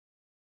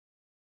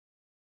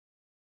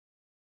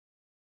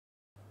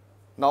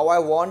Now I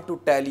want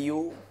to tell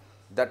you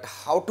that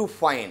how to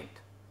find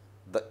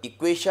the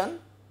equation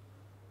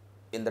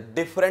in the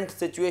different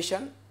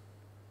situation,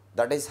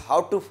 that is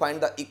how to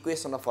find the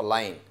equation of a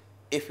line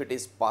if it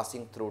is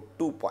passing through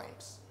 2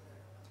 points.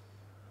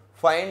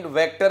 Find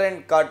vector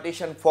and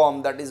Cartesian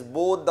form, that is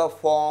both the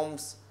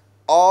forms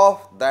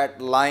of that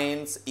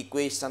line's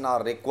equation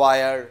are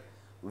required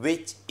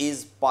which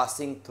is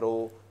passing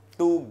through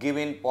two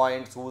given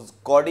points whose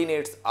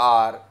coordinates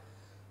are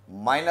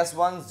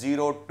 -1,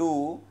 0,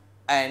 2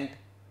 and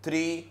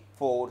 3,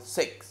 4,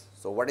 6.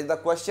 So what is the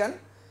question?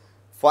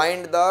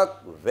 Find the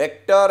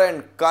vector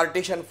and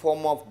Cartesian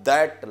form of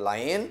that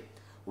line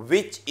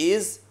which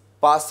is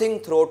passing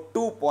through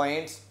 2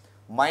 points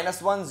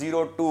 -1,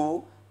 0,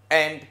 2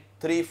 and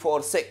 3,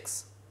 4,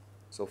 6.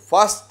 So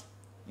first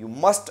you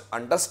must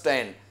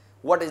understand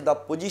what is the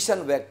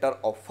position vector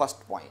of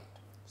first point.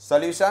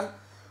 Solution: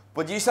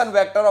 position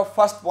vector of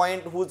first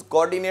point whose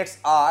coordinates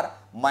are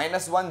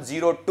 -1,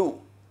 0, 2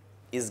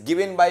 is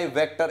given by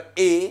vector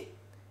A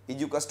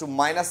is equals to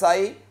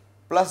 -I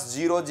plus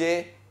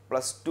 0j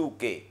plus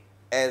 2k,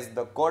 as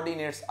the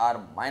coordinates are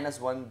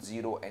 -1,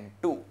 0 and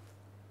 2.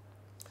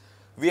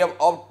 We have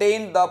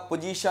obtained the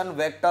position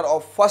vector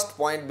of first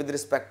point with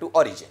respect to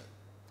origin.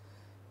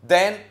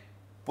 Then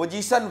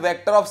position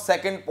vector of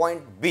second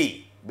point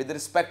B with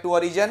respect to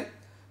origin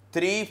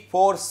 3,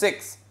 4,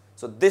 6.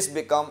 So this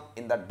become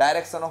in the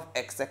direction of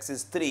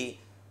x-axis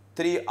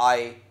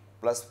 3I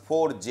plus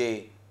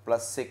 4j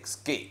plus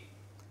 6k.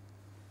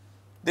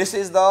 This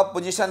is the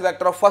position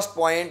vector of first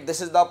point,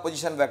 this is the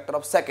position vector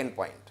of second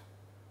point.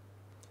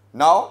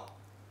 Now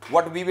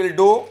what we will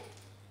do,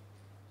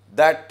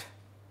 that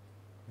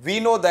we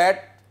know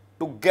that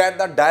to get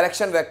the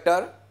direction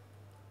vector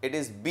it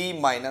is B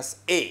minus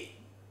A.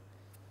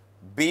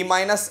 B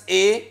minus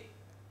A,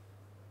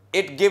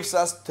 it gives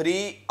us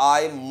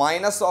 3I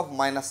minus of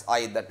minus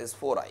I, that is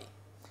 4I.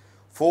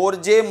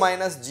 4j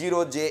minus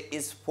 0j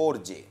is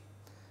 4j.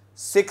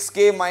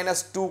 6k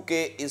minus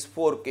 2k is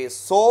 4k.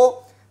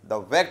 So the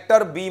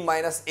vector B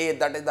minus A,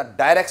 that is the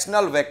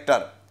directional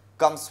vector,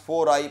 comes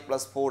 4I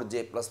plus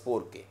 4j plus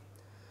 4k.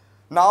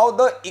 Now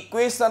the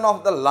equation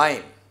of the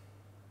line.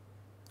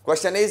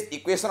 Question is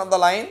equation of the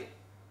line,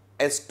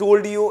 as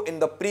told you in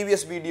the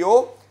previous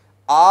video,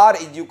 R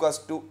is equals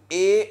to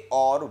A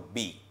or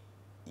B,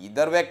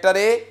 either vector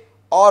A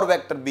or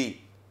vector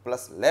B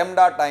plus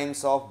lambda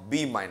times of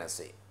B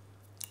minus A.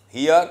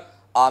 Here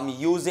I am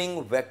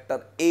using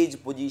vector A's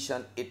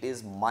position, it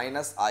is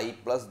 -I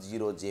plus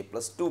 0j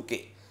plus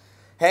 2k.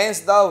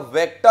 Hence the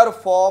vector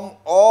form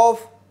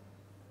of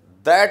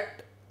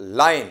that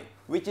line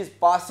which is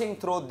passing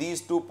through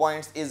these 2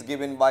 points is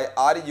given by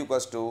R is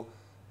equals to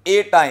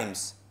A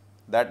times,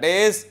 that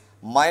is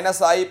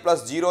 -I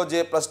plus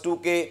 0j plus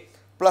 2k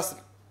plus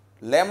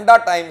lambda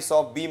times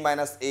of B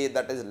minus A,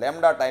 that is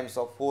lambda times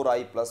of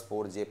 4I plus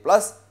 4j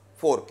plus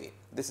 4k.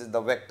 This is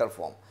the vector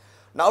form.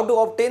 Now to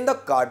obtain the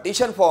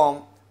Cartesian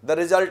form, the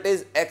result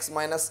is x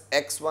minus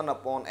x1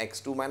 upon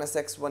x2 minus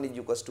x1 is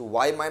equals to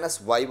y minus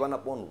y1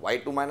 upon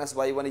y2 minus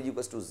y1 is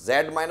equals to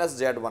z minus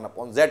z1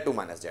 upon z2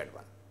 minus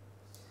z1.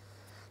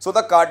 So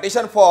the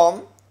Cartesian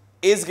form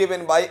is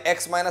given by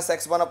x minus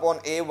x1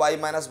 upon a, y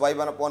minus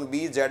y1 upon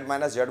b, z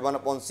minus z1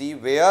 upon c,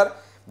 where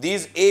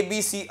these a,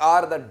 b, c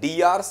are the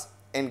drs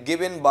and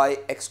given by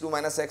x2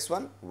 minus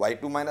x1,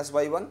 y2 minus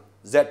y1,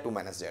 z2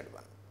 minus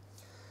z1.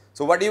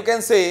 So what you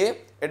can say,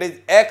 it is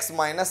x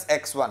minus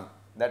x1,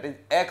 that is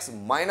x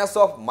minus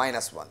of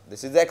minus 1.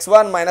 This is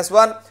x1 minus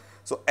 1.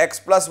 So x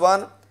plus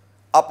 1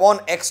 upon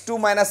x2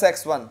 minus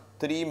x1,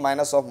 3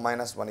 minus of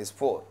minus 1 is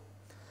 4.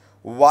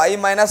 Y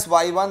minus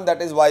y1,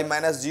 that is y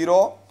minus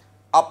 0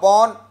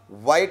 upon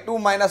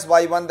y2 minus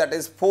y1, that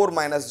is 4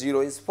 minus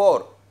 0 is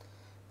 4.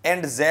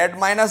 And z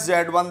minus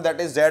z1, that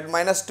is z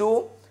minus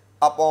 2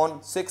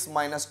 upon 6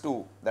 minus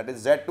 2, that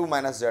is z2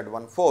 minus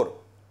z1, 4.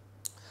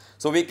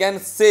 So we can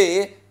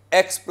say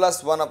x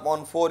plus 1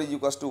 upon 4 is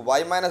equals to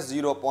y minus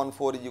 0 upon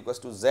 4 is equals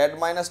to z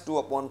minus 2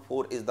 upon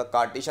 4 is the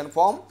Cartesian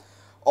form,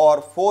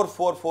 or 4,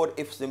 4, 4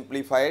 if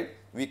simplified.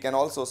 We can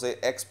also say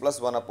x plus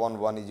 1 upon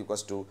 1 is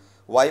equals to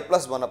y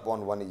plus 1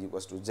 upon 1 is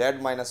equals to z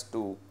minus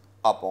 2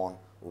 upon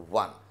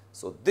 1.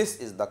 So this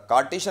is the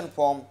Cartesian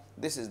form,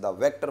 this is the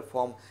vector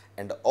form,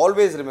 and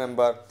always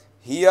remember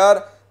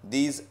here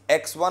these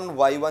x1,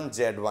 y1,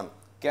 z1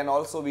 can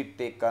also be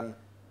taken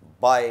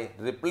by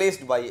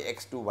replaced by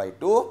x2,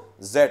 y2,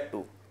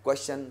 z2.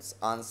 Question's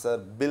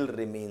answer will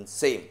remain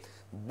same.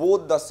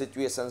 Both the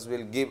situations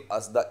will give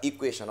us the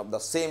equation of the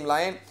same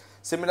line.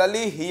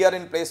 Similarly, here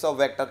in place of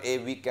vector A,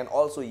 we can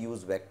also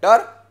use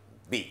vector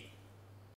B.